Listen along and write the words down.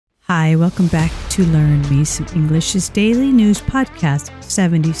Hi, welcome back to Learn Me Some English's Daily News Podcast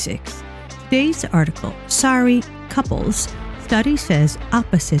 76. Today's article, Sorry Couples, Study Says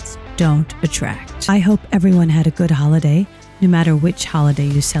Opposites Don't Attract. I hope everyone had a good holiday, no matter which holiday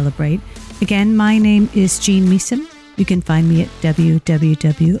you celebrate. Again, my name is Jean Measam. You can find me at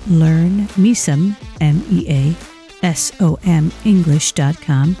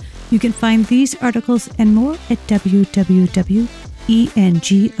www.learnmeasam.english.com. You can find these articles and more at www.engoo.com.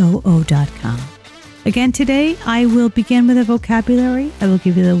 Again, today I will begin with a vocabulary. I will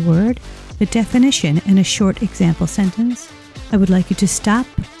give you the word, the definition, and a short example sentence. I would like you to stop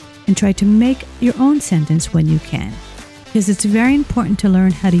and try to make your own sentence when you can, because it's very important to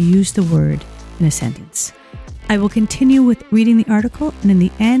learn how to use the word in a sentence. I will continue with reading the article and in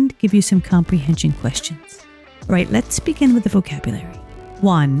the end give you some comprehension questions. All right, let's begin with the vocabulary.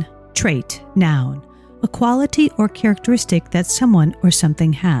 1. Trait, noun, a quality or characteristic that someone or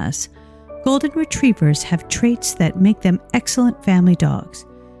something has. Golden retrievers have traits that make them excellent family dogs.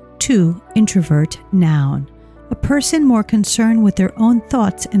 2. Introvert, noun, a person more concerned with their own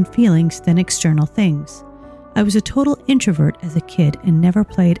thoughts and feelings than external things. I was a total introvert as a kid and never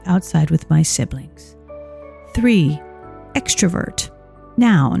played outside with my siblings. 3. Extrovert,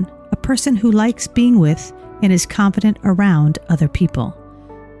 noun, a person who likes being with and is confident around other people.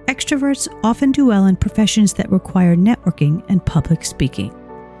 Extroverts often do well in professions that require networking and public speaking.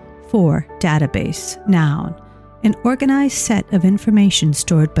 4. Database, noun, an organized set of information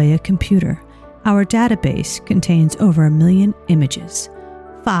stored by a computer. Our database contains over 1 million images.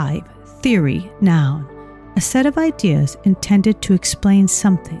 5. Theory, noun, a set of ideas intended to explain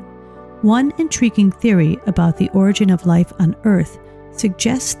something. One intriguing theory about the origin of life on Earth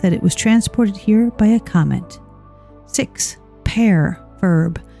suggests that it was transported here by a comet. 6. Pair,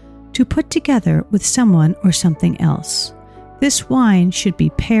 verb, to put together with someone or something else. This wine should be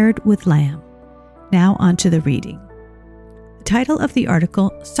paired with lamb. Now on to the reading. The title of the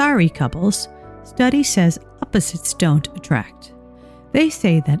article, Sorry Couples, Study Says Opposites Don't Attract. They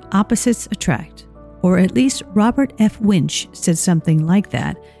say that opposites attract, or at least Robert F. Winch said something like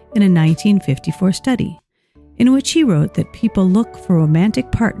that in a 1954 study, in which he wrote that people look for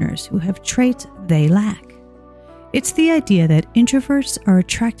romantic partners who have traits they lack. It's the idea that introverts are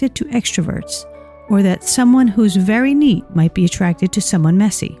attracted to extroverts, or that someone who's very neat might be attracted to someone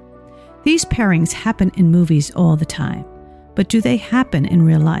messy. These pairings happen in movies all the time, but do they happen in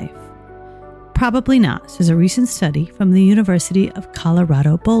real life? Probably not, says a recent study from the University of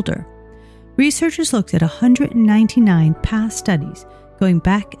Colorado Boulder. Researchers looked at 199 past studies going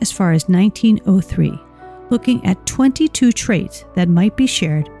back as far as 1903, looking at 22 traits that might be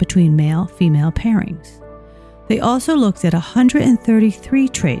shared between male-female pairings. They also looked at 133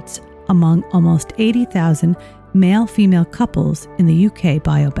 traits among almost 80,000 male-female couples in the UK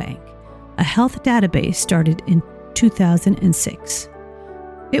Biobank, a health database started in 2006.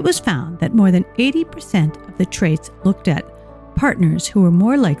 It was found that more than 80% of the traits looked at partners who were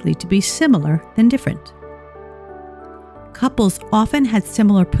more likely to be similar than different. Couples often had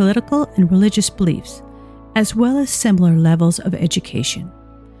similar political and religious beliefs, as well as similar levels of education.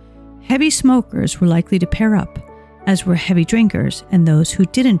 Heavy smokers were likely to pair up, as were heavy drinkers and those who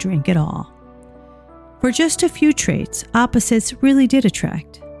didn't drink at all. For just a few traits, opposites really did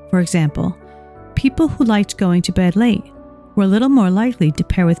attract. For example, people who liked going to bed late were a little more likely to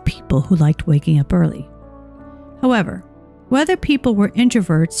pair with people who liked waking up early. However, whether people were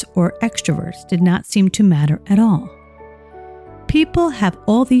introverts or extroverts did not seem to matter at all. People have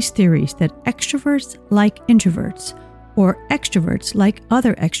all these theories that extroverts like introverts, or extroverts like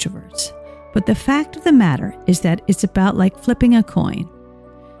other extroverts. But the fact of the matter is that it's about like flipping a coin.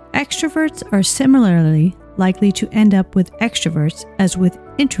 Extroverts are similarly likely to end up with extroverts as with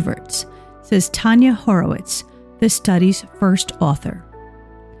introverts, says Tanya Horowitz, the study's first author.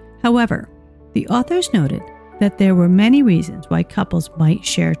 However, the authors noted that there were many reasons why couples might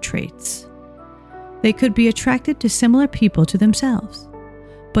share traits. They could be attracted to similar people to themselves,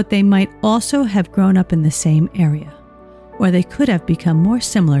 but they might also have grown up in the same area, or they could have become more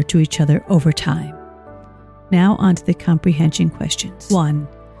similar to each other over time. Now on to the comprehension questions. 1.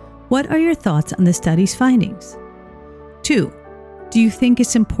 What are your thoughts on the study's findings? 2. Do you think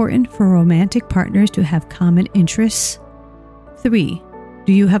it's important for romantic partners to have common interests? 3.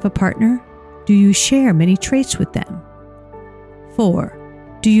 Do you have a partner? Do you share many traits with them? 4.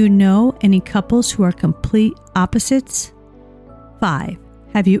 Do you know any couples who are complete opposites? 5.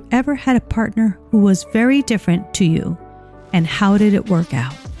 Have you ever had a partner who was very different to you? And how did it work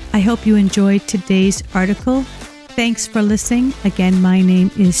out? I hope you enjoyed today's article. Thanks for listening. Again, my name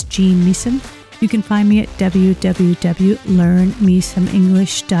is Jean Measam. You can find me at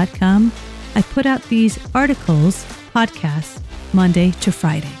www.learnmesomeenglish.com. I put out these articles, podcasts, Monday to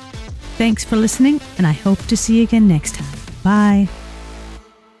Friday. Thanks for listening, and I hope to see you again next time. Bye.